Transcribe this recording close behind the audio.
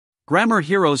Grammar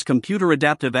Heroes Computer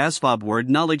Adaptive ASVAB Word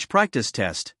Knowledge Practice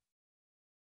Test.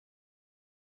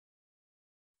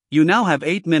 You now have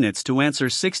 8 minutes to answer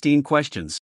 16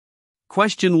 questions.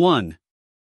 Question 1.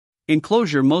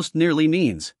 Enclosure most nearly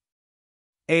means: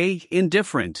 A.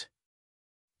 Indifferent,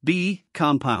 B.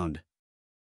 Compound,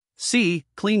 C.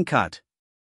 Clean cut,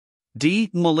 D.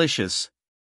 Malicious.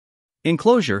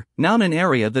 Enclosure, noun, an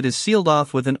area that is sealed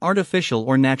off with an artificial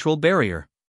or natural barrier.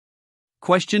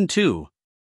 Question 2.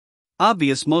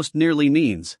 Obvious most nearly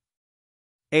means: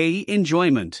 A.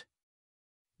 Enjoyment,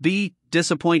 B.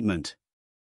 Disappointment,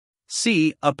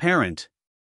 C. Apparent,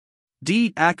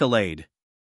 D. Accolade.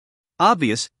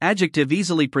 Obvious, adjective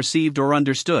easily perceived or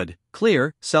understood,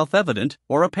 clear, self-evident,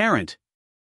 or apparent.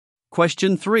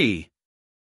 Question 3.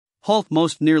 Halt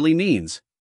most nearly means: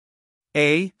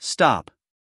 A. Stop,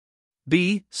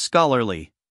 B.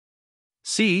 Scholarly,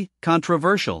 C.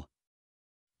 Controversial,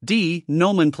 D.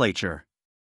 Nomenclature.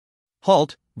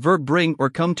 Halt, verb bring or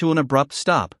come to an abrupt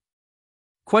stop.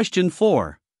 Question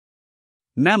 4.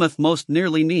 Mammoth most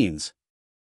nearly means: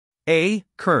 A.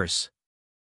 Curse,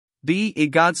 B. A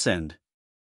godsend,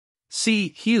 C.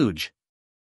 Huge,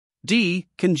 D.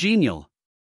 Congenial.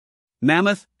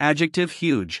 Mammoth, adjective,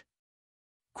 huge.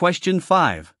 Question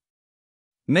 5.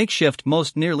 Makeshift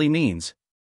most nearly means: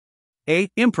 A.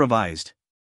 Improvised,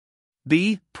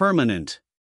 B. Permanent,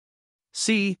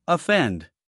 C. Offend,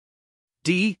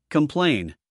 D.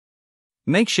 Complain.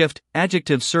 Makeshift,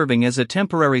 adjective serving as a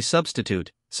temporary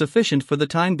substitute, sufficient for the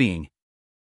time being.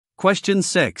 Question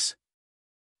 6.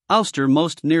 Ouster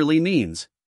most nearly means: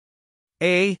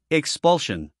 A.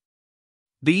 Expulsion,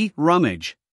 B.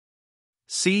 Rummage,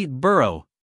 C. Burrow,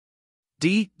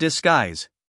 D. Disguise.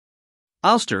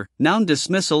 Ouster, noun,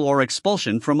 dismissal or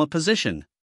expulsion from a position.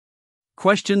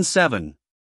 Question 7.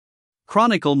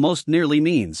 Chronicle most nearly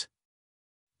means: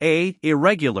 A.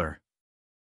 Irregular,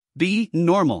 B.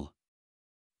 Normal,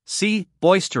 C.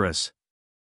 Boisterous,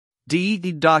 D.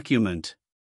 Document.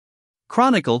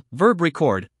 Chronicle, verb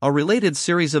record, a related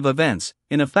series of events,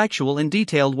 in a factual and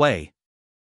detailed way.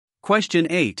 Question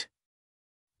 8.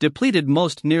 Depleted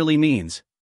most nearly means: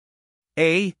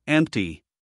 A. Empty,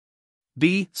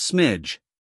 B. Smidge,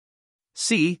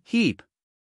 C. Heap,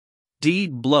 D.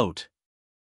 Bloat.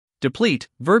 Deplete,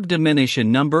 verb diminish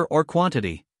in number or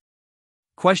quantity.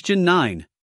 Question 9.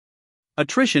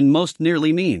 Attrition most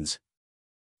nearly means: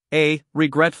 A.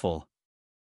 Regretful,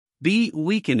 B.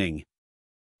 Weakening,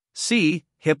 C.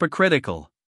 Hypocritical,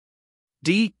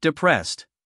 D. Depressed.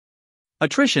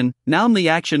 Attrition, noun, the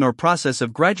action or process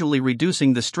of gradually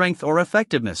reducing the strength or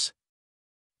effectiveness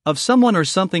of someone or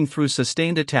something through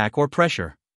sustained attack or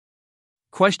pressure.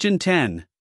 Question 10.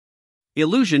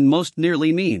 Illusion most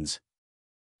nearly means: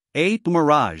 A.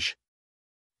 Mirage,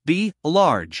 B.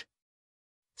 Large,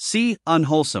 C.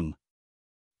 Unwholesome,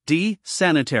 D.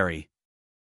 Sanitary.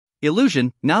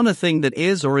 Illusion, noun, a thing that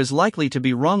is or is likely to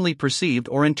be wrongly perceived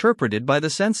or interpreted by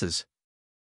the senses.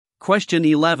 Question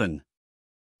 11.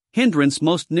 Hindrance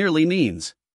most nearly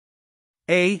means: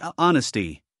 A.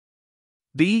 Honesty,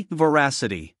 B.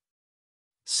 Veracity,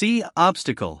 C.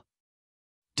 Obstacle,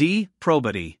 D.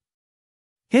 Probity.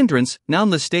 Hindrance, noun,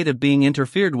 the state of being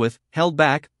interfered with, held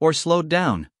back, or slowed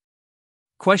down.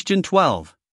 Question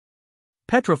 12.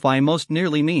 Petrify most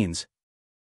nearly means: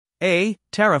 A.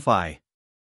 Terrify,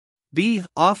 B.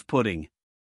 Off-putting,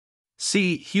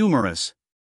 C. Humorous,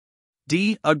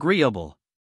 D. Agreeable.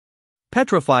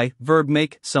 Petrify, verb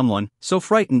make someone so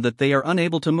frightened that they are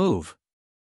unable to move.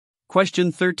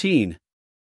 Question 13.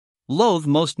 Loathe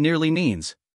most nearly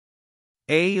means: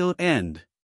 A. End,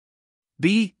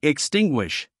 B.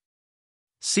 Extinguish,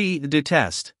 C.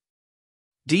 Detest,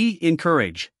 D.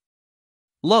 Encourage.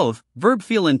 Loathe, verb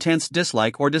feel intense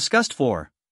dislike or disgust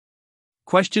for.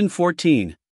 Question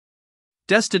 14.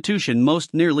 Destitution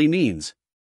most nearly means: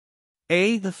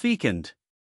 A. Fecund,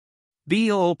 B.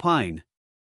 Opine,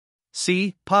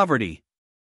 C. Poverty,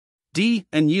 D.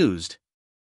 Unused.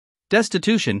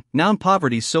 Destitution, noun,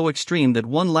 poverty so extreme that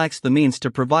one lacks the means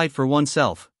to provide for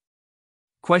oneself.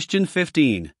 Question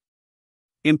 15.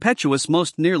 Impetuous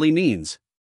most nearly means: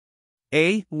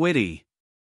 A. Witty,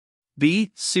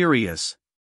 B. Serious,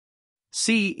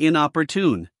 C.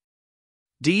 Inopportune,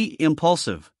 D.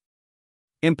 Impulsive.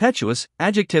 Impetuous,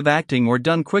 adjective acting or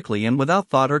done quickly and without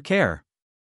thought or care.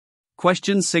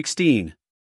 Question 16.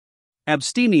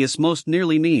 Abstemious most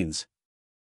nearly means: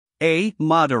 A.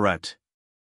 Moderate,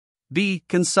 B.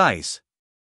 Concise,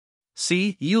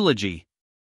 C. Eulogy,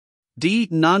 D.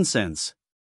 Nonsense.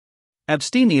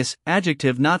 Abstemious,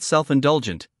 adjective not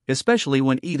self-indulgent, especially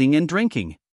when eating and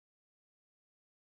drinking.